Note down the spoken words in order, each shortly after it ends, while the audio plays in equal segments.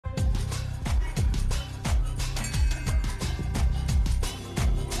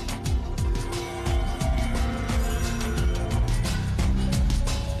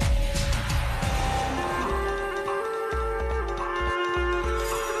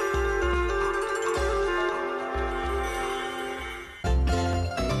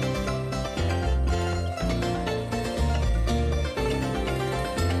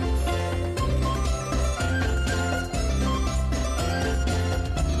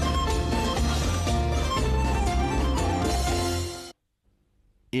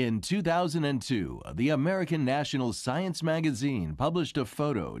In 2002, the American National Science magazine published a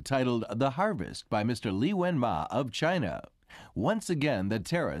photo titled The Harvest by Mr. Li Wenma of China. Once again, the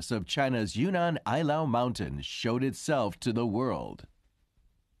terrace of China's Yunnan Ailao Mountain showed itself to the world.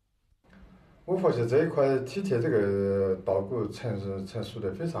 我发现这一块体贴这个稻谷成熟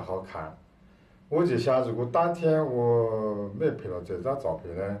的非常好看，我就想，如果当天我没拍了这张照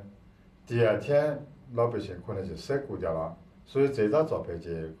片呢，第二天老百姓可能就晒谷掉了，所以这张照片就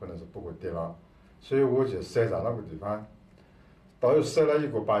可能是不会得了，所以我就晒在那个地方。到晒了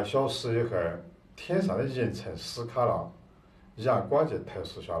1个半小时以后，天上的云层撕开了，阳光就透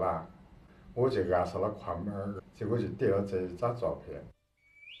射下来，我就按上了快门，结果就得了这一张照片。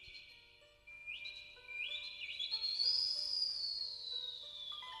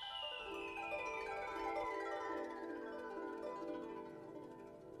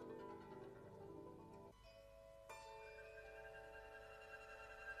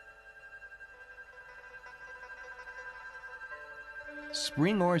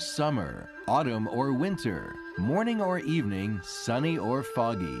 Spring or summer, autumn or winter, morning or evening, sunny or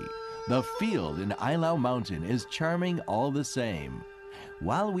foggy, the field in Ailao Mountain is charming all the same.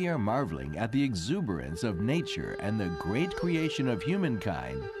 While we are marveling at the exuberance of nature and the great creation of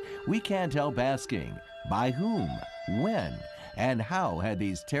humankind, we can't help asking, by whom, when, and how had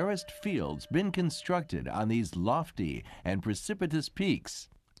these terraced fields been constructed on these lofty and precipitous peaks?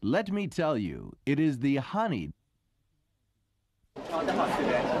 Let me tell you, it is the Hani.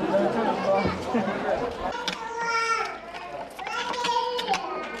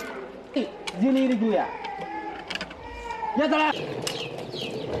 要走了。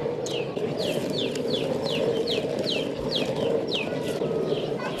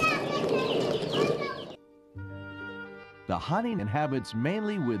The Hani inhabits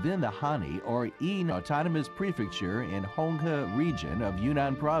mainly within the Hani or Yin Autonomous Prefecture in Honghe region of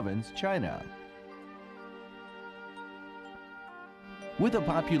Yunnan Province, China. With a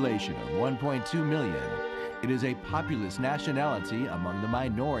population of 1.2 million, it is a populous nationality among the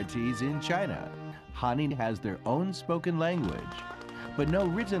minorities in China. Hani has their own spoken language, but no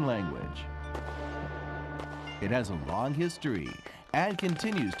written language. It has a long history and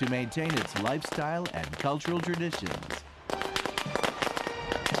continues to maintain its lifestyle and cultural traditions.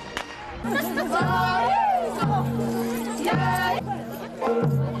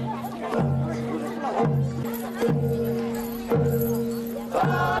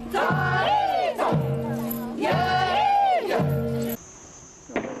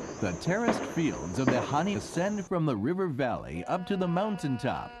 The terraced fields of the Hani ascend from the river valley up to the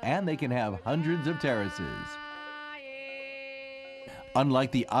mountaintop, and they can have hundreds of terraces.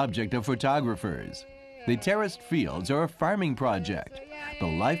 Unlike the object of photographers, the terraced fields are a farming project, the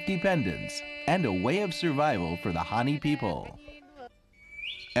life dependence, and a way of survival for the Hani people.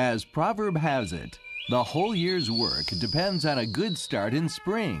 As proverb has it, the whole year's work depends on a good start in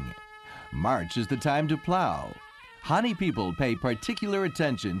spring. March is the time to plow. Hani people pay particular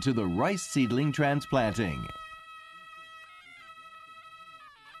attention to the rice seedling transplanting.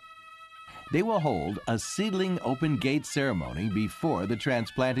 They will hold a seedling open gate ceremony before the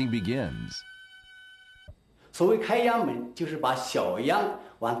transplanting begins. 所谓开阳门，就是把小羊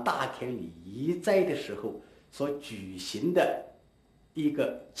往大田里移栽的时候所举行的一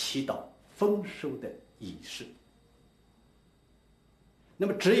个祈祷丰收的仪式。那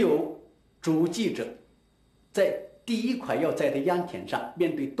么，只有主祭者在第一块要栽的秧田上，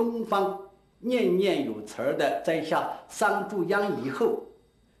面对东方念念有词儿的栽下3株秧以后，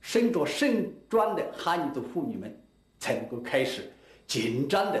身着盛装的哈尼族妇女们才能够开始紧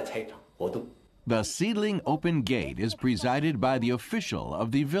张的采场活动。 The seedling open gate is presided by the official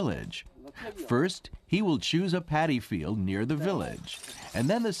of the village. First, he will choose a paddy field near the village, and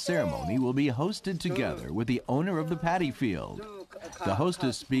then the ceremony will be hosted together with the owner of the paddy field. The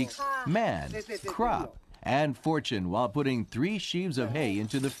hostess speaks man, crop, and fortune while putting 3 sheaves of hay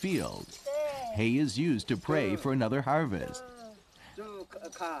into the field. Hay is used to pray for another harvest.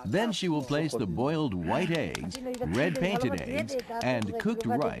 Then she will place the boiled white eggs, red painted eggs, and cooked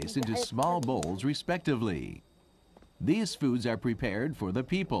rice into small bowls respectively. These foods are prepared for the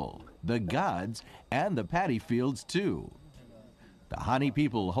people, the gods, and the paddy fields too. The Hani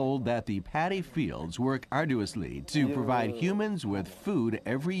people hold that the paddy fields work arduously to provide humans with food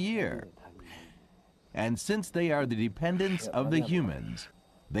every year. And since they are the dependents of the humans,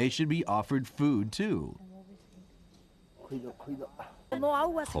 they should be offered food too.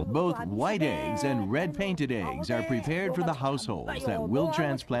 Both white eggs and red painted eggs are prepared for the households that will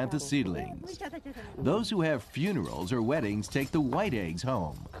transplant the seedlings. Those who have funerals or weddings take the white eggs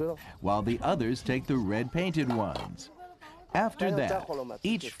home, while the others take the red painted ones. After that,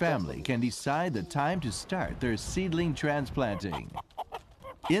 each family can decide the time to start their seedling transplanting.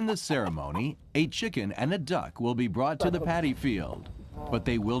 In the ceremony, a chicken and a duck will be brought to the paddy field, but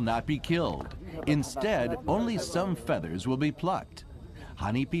they will not be killed. Instead, only some feathers will be plucked.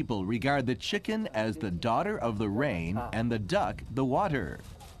 Hani people regard the chicken as the daughter of the rain and the duck the water.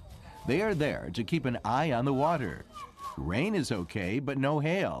 They are there to keep an eye on the water. Rain is okay, but no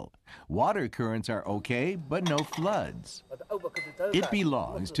hail. Water currents are okay, but no floods. It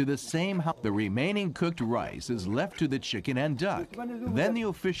belongs to the same house. The remaining cooked rice is left to the chicken and duck. Then the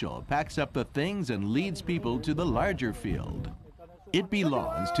official packs up the things and leads people to the larger field. It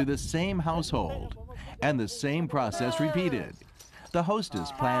belongs to the same household, and the same process repeated. The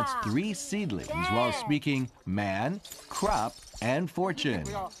hostess plants 3 seedlings while speaking man, crop, and fortune.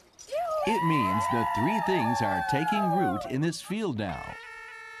 It means the 3 things are taking root in this field now.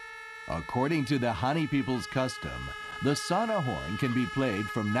 According to the Hani people's custom, the Sana horn can be played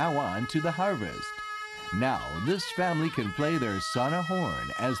from now on to the harvest. Now, this family can play their Sana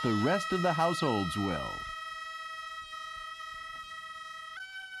horn as the rest of the households will.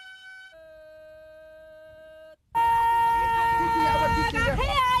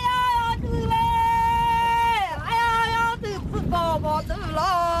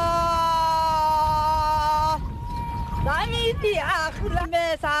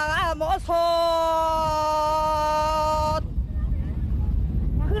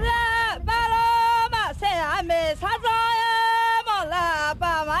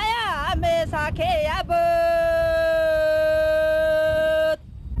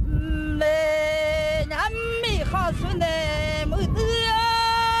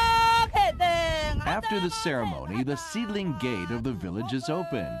 After the ceremony, the seedling gate of the village is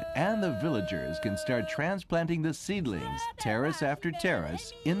opened, and the villagers can start transplanting the seedlings, terrace after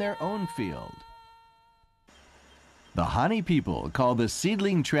terrace, in their own field. The Hani people call the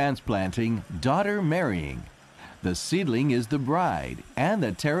seedling transplanting daughter marrying. The seedling is the bride, and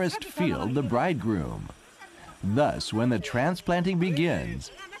the terraced field the bridegroom. Thus, when the transplanting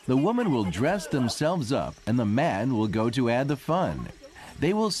begins, the woman will dress themselves up and the man will go to add the fun.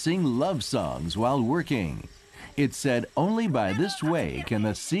 They will sing love songs while working. It's said only by this way can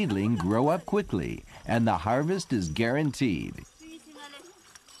the seedling grow up quickly and the harvest is guaranteed.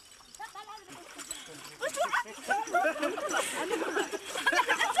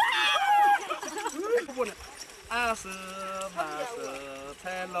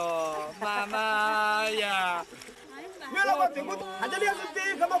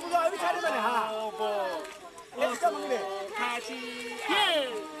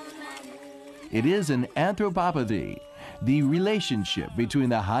 It is an anthropopathy, the relationship between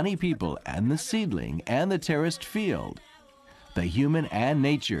the Hani people and the seedling and the terraced field. The human and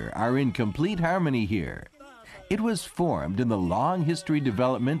nature are in complete harmony here. It was formed in the long history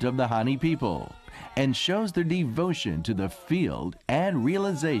development of the Hani people and shows their devotion to the field and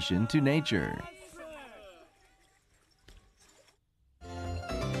realization to nature.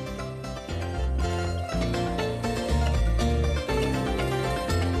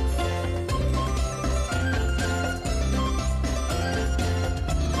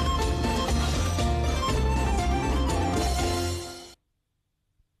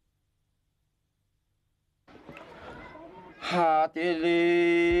 Hatili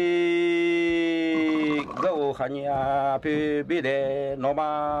go hanya pibide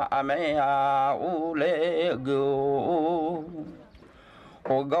noma amea ule go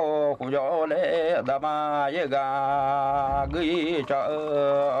go kujole dama yega gicha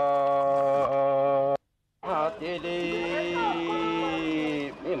hatili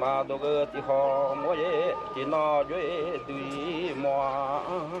mima doge ti ho moye ti no jwe tui mo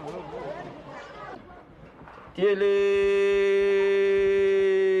Tili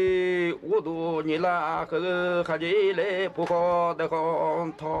udu nila ke hajile puko de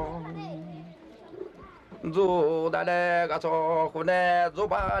konto zu dale ga so hune zu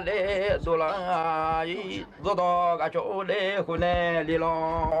bale zulai zu do ga chole hune lilo.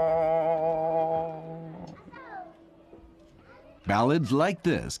 Ballads like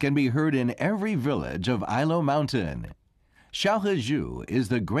this can be heard in every village of Ilo Mountain. Xiaohezhu is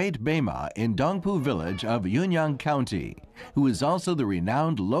the great Bema in Dongpu village of Yunyang County, who is also the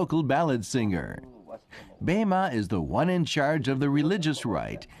renowned local ballad singer. Bema is the one in charge of the religious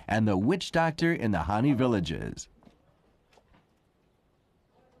rite and the witch doctor in the Hani villages.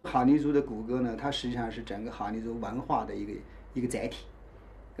 哈尼族的鼓歌呢，它实际上是整个哈尼族文化的一个载体，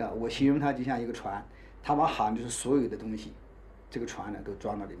我形容它就像一个船，它把哈尼族所有的东西，这个船呢都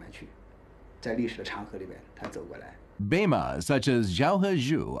装到里面去，在历史的长河里面，它走过来。 Bema, such as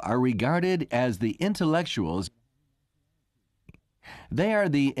Xiaohezhu, are regarded as the intellectuals They are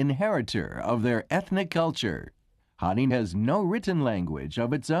the inheritor of their ethnic culture. Hani has no written language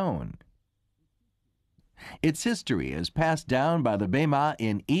of its own. Its history is passed down by the Bema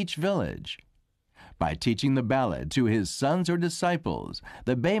in each village. By teaching the ballad to his sons or disciples,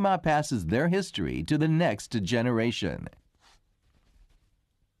 the Bema passes their history to the next generation.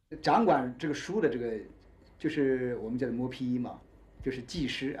 掌管这个书的这个，就是我们叫的摸批嘛，就是技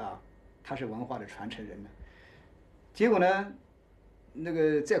师啊，他是文化的传承人呢。结果呢，那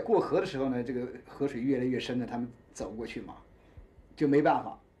个在过河的时候呢，这个河水越来越深了，他们走过去嘛，就没办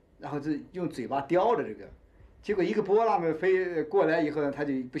法，然后就用嘴巴叼着这个，结果一个波浪呢飞过来以后呢，他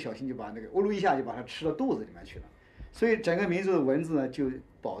就不小心就把那个咕噜一下就把它吃到肚子里面去了，所以整个民族的文字呢就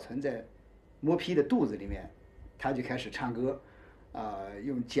保存在摸批的肚子里面，他就开始唱歌。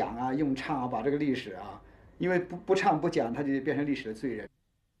用讲啊，用唱啊，把这个历史啊，因为不唱不讲，他就变成历史的罪人。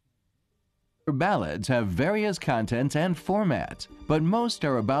 Ballads have various contents and formats, but most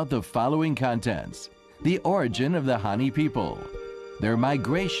are about the following contents: the origin of the Hani people, their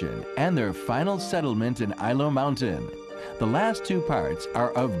migration, and their final settlement in Ilo Mountain. The last two parts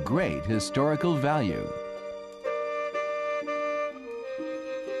are of great historical value.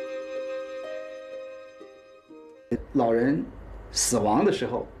 老人死亡的时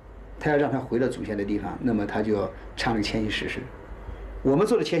候，他要让他回到祖先的地方，那么他就要唱这个迁徙史诗。我们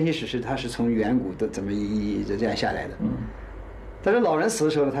做的迁徙史诗，它是从远古的怎么一直这样下来的。但是老人死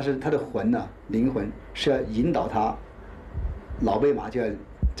的时候呢，他的魂呢，灵魂是要引导他，老辈嘛就要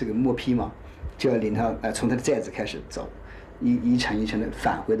这个摸批嘛，就要领他从他的寨子开始走，一层一层的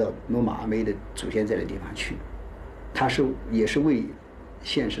返回到罗马阿梅的祖先在的地方去。他也是为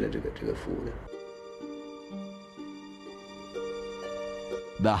现实的这个服务的。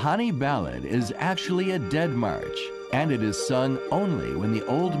 The Hani ballad is actually a dead march, and it is sung only when the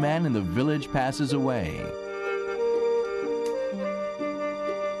old man in the village passes away.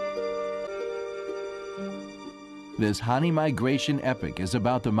 This Hani migration epic is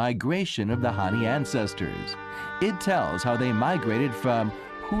about the migration of the Hani ancestors. It tells how they migrated from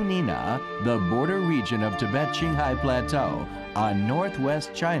Hunina, the border region of Tibet-Qinghai Plateau on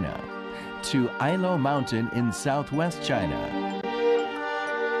northwest China, to Ilo Mountain in southwest China.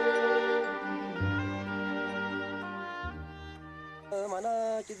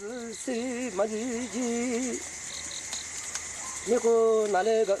 니고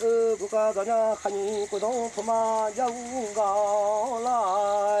나래가 부가 가냐 하니 고동 포마 야웅가라이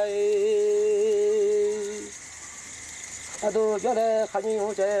아도 전에 하니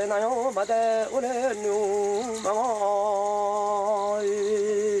우제 나요 마대 오래 뉴망아이.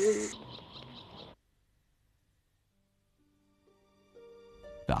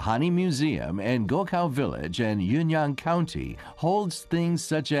 The Hani Museum in Gokao Village in Yunyang County holds things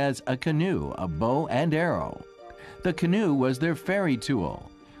such as a canoe, a bow, and arrow. The canoe was their ferry tool,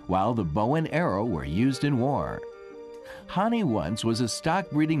 while the bow and arrow were used in war. Hani once was a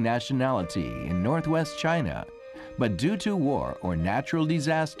stock-breeding nationality in northwest China, but due to war or natural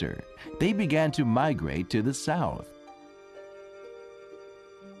disaster, they began to migrate to the south.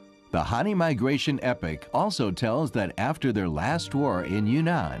 The Hani migration epic also tells that after their last war in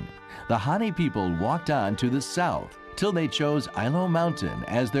Yunnan, the Hani people walked on to the south till they chose Ilo Mountain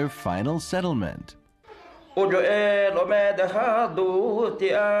as their final settlement.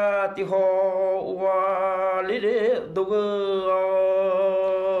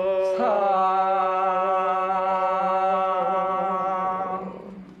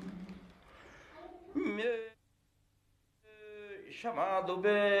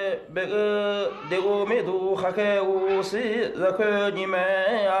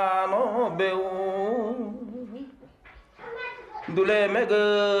 Dule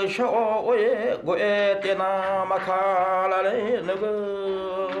mega shao oye go etena makala le naga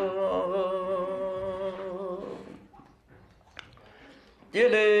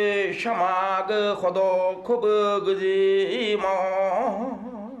Dile shamaga khodo kubugzi ma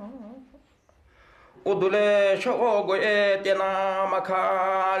Udule shao go etena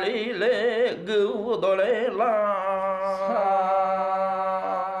makali le gu dole la.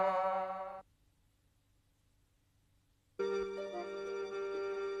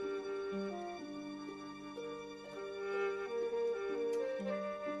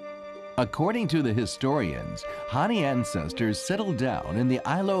 According to the historians, Hani ancestors settled down in the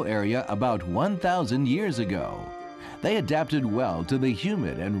Ilo area about 1,000 years ago. They adapted well to the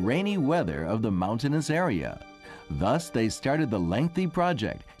humid and rainy weather of the mountainous area. Thus, they started the lengthy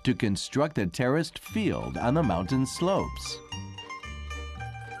project to construct a terraced field on the mountain slopes.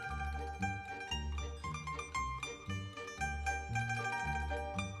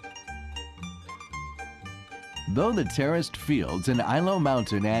 Though the terraced fields in Ilo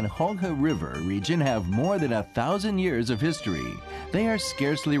Mountain and Honghe River region have more than 1,000 years of history, they are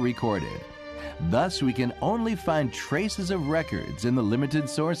scarcely recorded. Thus, we can only find traces of records in the limited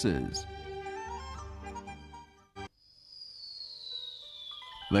sources.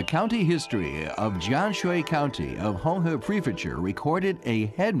 The county history of Jianshui County of Honghe Prefecture recorded a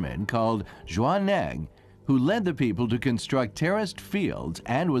headman called Zhuan Neng, who led the people to construct terraced fields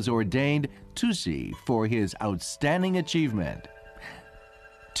and was ordained Tusi for his outstanding achievement.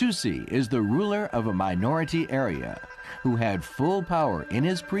 Tusi is the ruler of a minority area who had full power in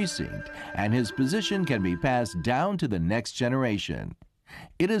his precinct, and his position can be passed down to the next generation.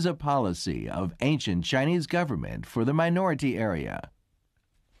 It is a policy of ancient Chinese government for the minority area.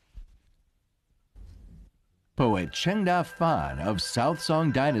 Poet Chengda Fan of South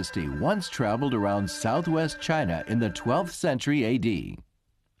Song Dynasty once traveled around southwest China in the 12th century AD.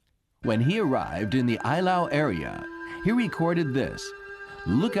 When he arrived in the Ailao area, he recorded this: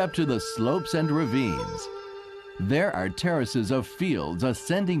 "Look up to the slopes and ravines. There are terraces of fields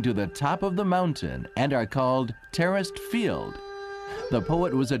ascending to the top of the mountain and are called terraced field." The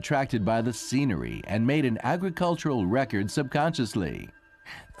poet was attracted by the scenery and made an agricultural record subconsciously.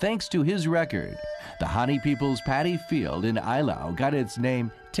 Thanks to his record, the Hani people's paddy field in Ailao got its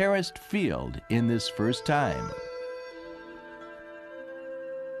name Terraced Field in this first time.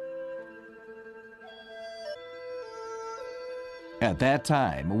 At that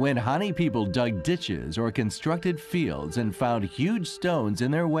time, when Hani people dug ditches or constructed fields and found huge stones in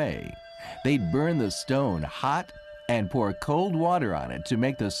their way, they'd burn the stone hot and pour cold water on it to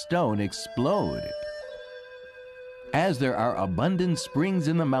make the stone explode. As there are abundant springs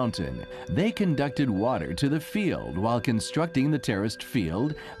in the mountain, they conducted water to the field while constructing the terraced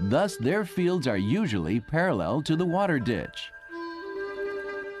field, thus their fields are usually parallel to the water ditch.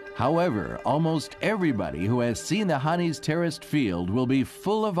 However, almost everybody who has seen the Hani's terraced field will be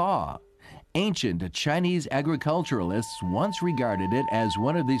full of awe. Ancient Chinese agriculturalists once regarded it as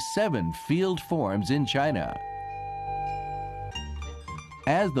one of the 7 field forms in China.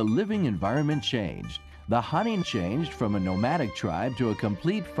 As the living environment changed, the Hani changed from a nomadic tribe to a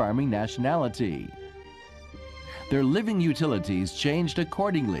complete farming nationality. Their living utilities changed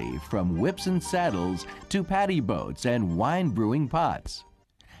accordingly, from whips and saddles to paddy boats and wine brewing pots.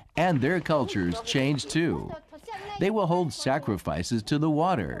 And their cultures changed too. They will hold sacrifices to the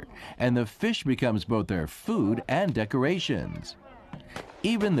water, and the fish becomes both their food and decorations.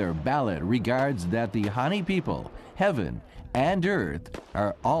 Even their ballad regards that the Hani people, heaven, and earth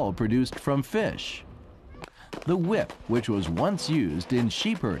are all produced from fish. The whip, which was once used in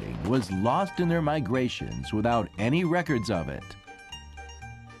sheep herding, was lost in their migrations without any records of it.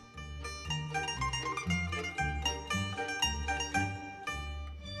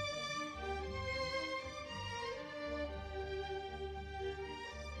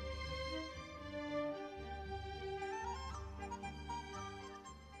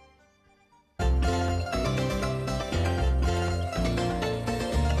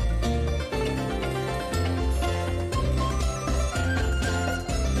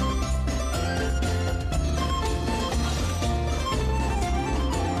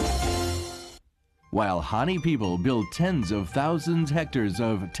 While Hani people built tens of thousands hectares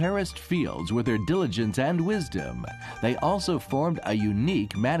of terraced fields with their diligence and wisdom, they also formed a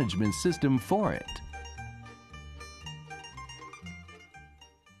unique management system for it.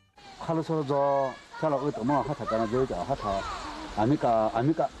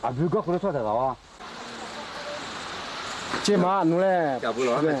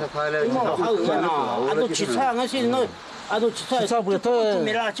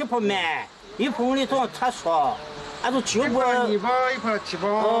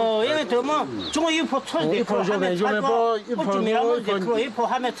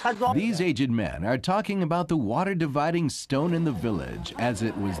 These aged men are talking about the water dividing stone in the village. As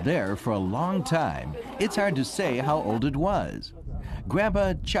it was there for a long time, it's hard to say how old it was.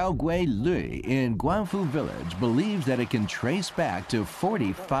 Grandpa Chao Gui Lui in Guanfu village believes that it can trace back to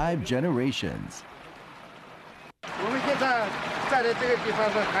 45 generations. 我们现在在的这个地方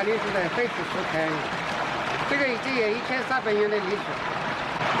是韩历时代废土所开，这个已经有1300年的历史。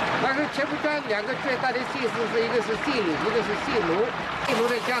那个前不端2个最大的姓氏是一个是姓李，一个是姓卢。姓卢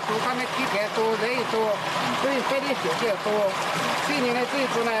的家族他们地田多，人也多，所以分的水界多。姓李的这一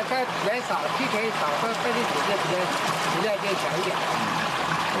族呢，他人少，地田也少，他分的水界质量更强一点。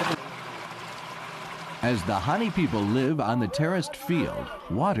As the Hani people live on the terraced field,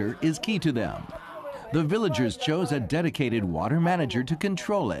 water is key to them. The villagers chose a dedicated water manager to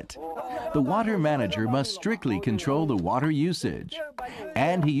control it. The water manager must strictly control the water usage.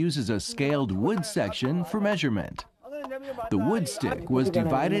 and he uses a scaled wood section for measurement. The wood stick was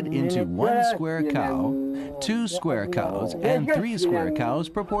divided into 1 square cow, 2 square cows, and 3 square cows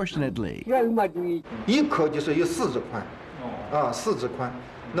proportionately. 一口就是有4指宽，4指宽。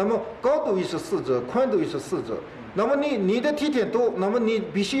那么高度也是4指，宽度也是4指。那么你的梯田多，那么你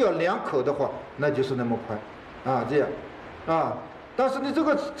必须要2口的话，那就是那么宽，这样，但是呢，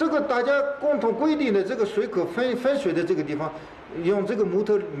这个大家共同规定的这个水口分水的这个地方，用这个木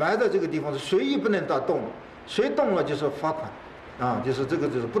头埋在这个地方，水也不能打动了。 谁动了就是罚款，就是这个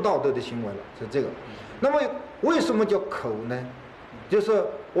就是不道德的行为了，是这个。那么为什么叫口呢？就是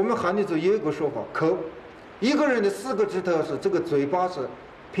我们汉地族有一个说法，口，一个人的4个指头是这个嘴巴是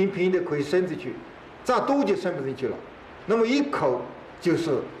平平的可以伸进去，再多就伸不进去了。那么一口就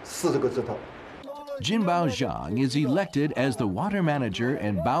是40个指头。 Jinbao Zhang is elected as the water manager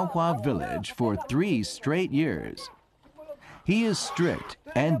in Baohua village for 3 straight years. He is strict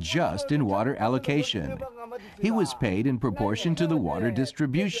and just in water allocation. He was paid in proportion to the water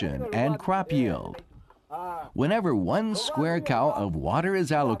distribution and crop yield. Whenever 1 square cow of water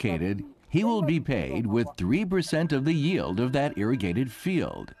is allocated, he will be paid with 3% of the yield of that irrigated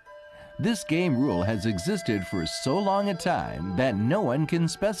field. This game rule has existed for so long a time that no one can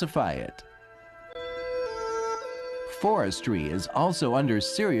specify it. Forestry is also under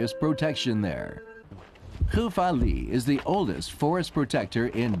serious protection there. Hu Fa Li is the oldest forest protector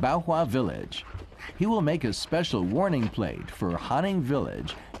in Baohua village. He will make a special warning plate for Haning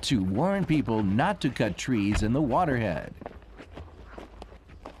village to warn people not to cut trees in the waterhead.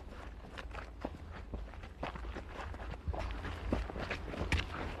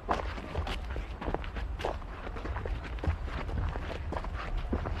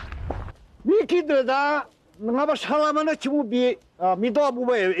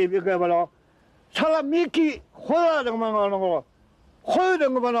 사람 미끼 호라는 거는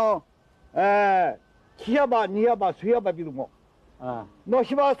호요된 거는 기야바 니야바 수야바 비도 너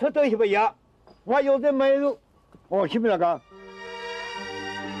히바 서터 히바야 와 요새 매도 힘이라가.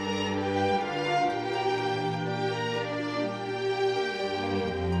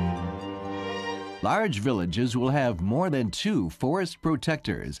 Large villages will have more than 2 forest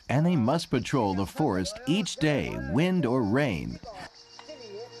protectors, and they must patrol the forest each day, wind or rain.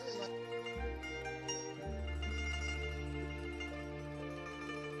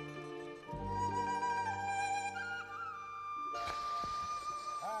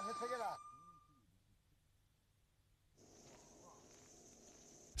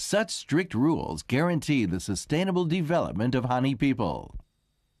 Such strict rules guarantee the sustainable development of Hani people.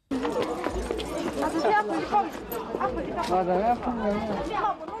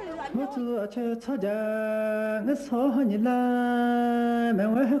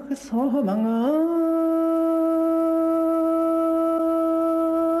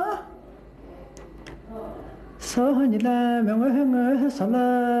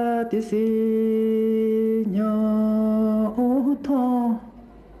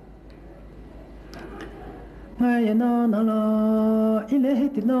 ngay nó lo ile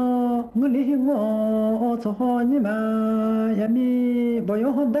thì nó nguli ngo cho ho ni ma ya mi bo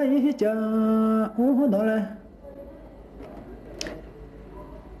yo ho dai cha u ho do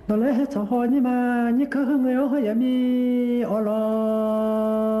le cho ho ni ma ni ka ngo yo ya mi o lo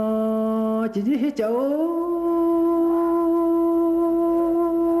ji ji cha u.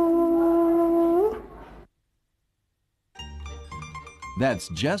 That's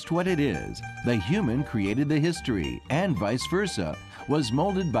just what it is. The human created the history, and vice versa, was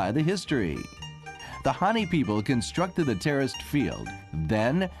molded by the history. The Hani people constructed the terraced field.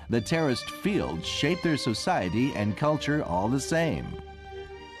 Then, the terraced field shaped their society and culture all the same.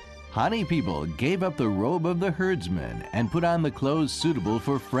 Hani people gave up the robe of the herdsman and put on the clothes suitable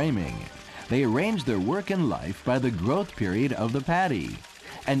for framing. They arranged their work and life by the growth period of the paddy.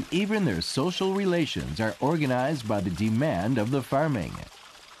 And even their social relations are organized by the demand of the farming.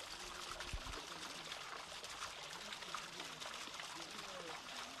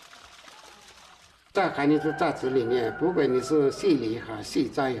 在汉地族杂志里面，不管你是细理也好、细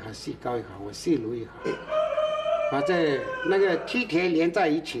扎也好、细高也好，或细炉也好，把这那个梯田连在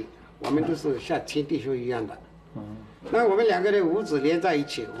一起，我们都是像亲弟兄一样的。那我们两个的五指连在一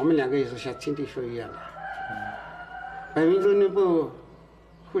起，我们两个也是像亲弟兄一样的。本民族内部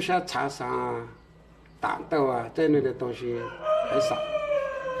互相残杀啊、打斗啊这类的东西很少，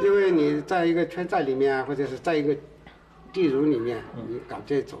因为你在一个村寨里面啊，或者是在一个地主里面，你搞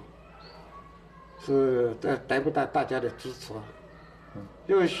这种，是得不到大家的支持。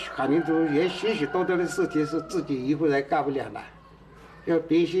因为汉民族也许许多多的事情是自己一个人干不了的，要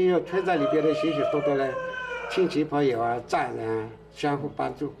必须要村寨里边的许许多多的亲戚朋友啊、丈人啊，相互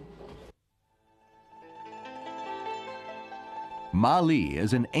帮助。 Mali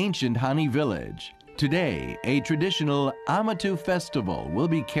is an ancient Hani village. Today, a traditional Amatu festival will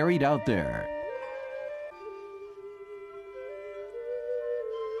be carried out there.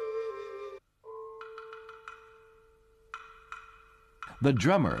 The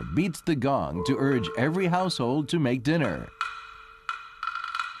drummer beats the gong to urge every household to make dinner.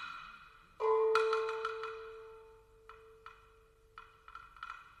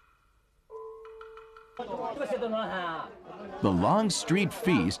 The long street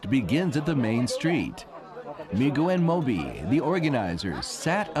feast begins at the main street. Migo and Mobi, the organizers,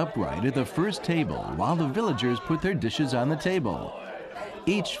 sat upright at the first table while the villagers put their dishes on the table.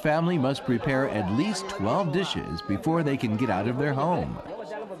 Each family must prepare at least 12 dishes before they can get out of their home.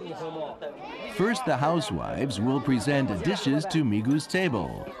 First, the housewives will present dishes to Migu's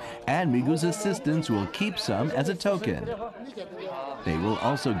table, and Migu's assistants will keep some as a token. They will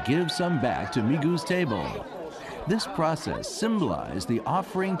also give some back to Migu's table. This process symbolized the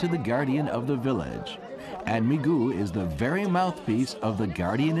offering to the guardian of the village. And Migu is the very mouthpiece of the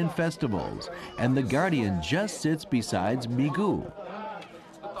guardian in festivals, and the guardian just sits beside Migu.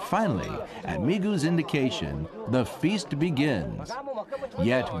 Finally, at Migu's indication, the feast begins.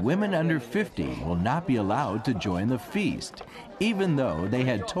 Yet women under 50 will not be allowed to join the feast, even though they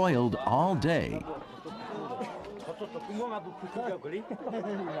had toiled all day.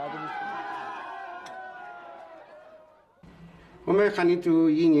 我们汉尼族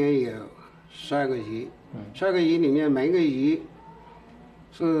一年有12个月，12个月里面每个月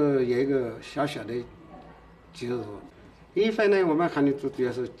是有一个小小的节日。一方呢，我们汉尼族主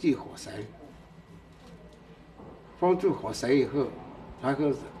要是祭火神，封住火神以后，然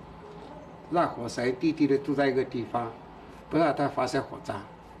后让火神地地的住在一个地方，不让它发生火灾。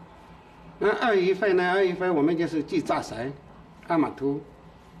那2月份呢，2月份我们就是祭灶神阿玛图。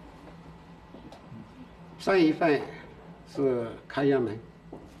3月份是开阳门。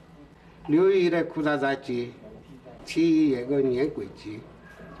6月的库扎扎节，7月有个撵鬼节，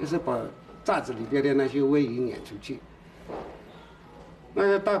就是把寨子里边的那些瘟疫撵出去。那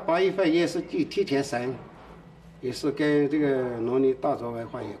个到8月份也是祭梯田神，也是跟这个农历稻作文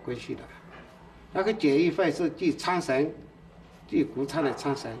化有关系的。那个9月份是祭苍神，祭谷仓的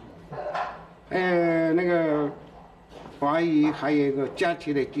苍神。还有那个8月还有一个家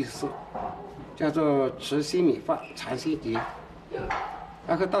庭的祭祀，叫做吃新米饭尝新节。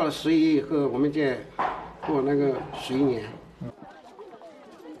然后到了11月以后，我们就过那个11年。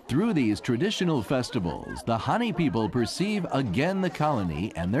 Through these traditional festivals, the Hani people perceive again the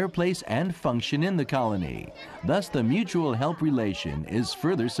colony and their place and function in the colony. Thus, the mutual help relation is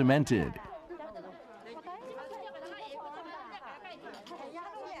further cemented.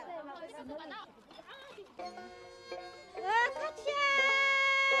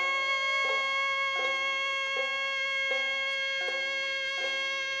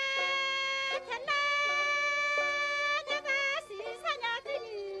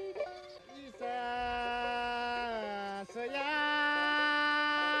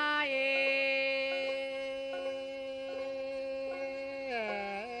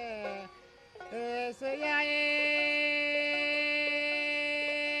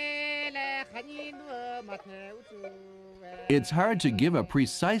 It's hard to give a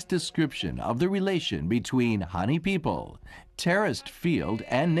precise description of the relation between Hani people, terraced field,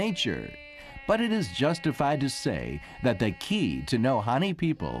 and nature. But it is justified to say that the key to know Hani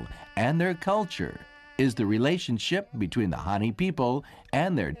people and their culture is the relationship between the Hani people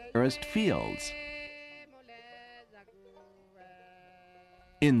and their terraced fields.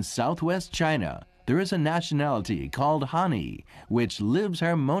 In southwest China, there is a nationality called Hani, which lives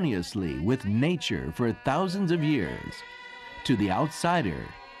harmoniously with nature for thousands of years. To the outsider,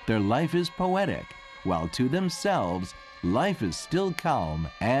 their life is poetic, while to themselves, life is still calm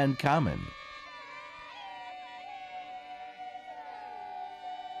and common.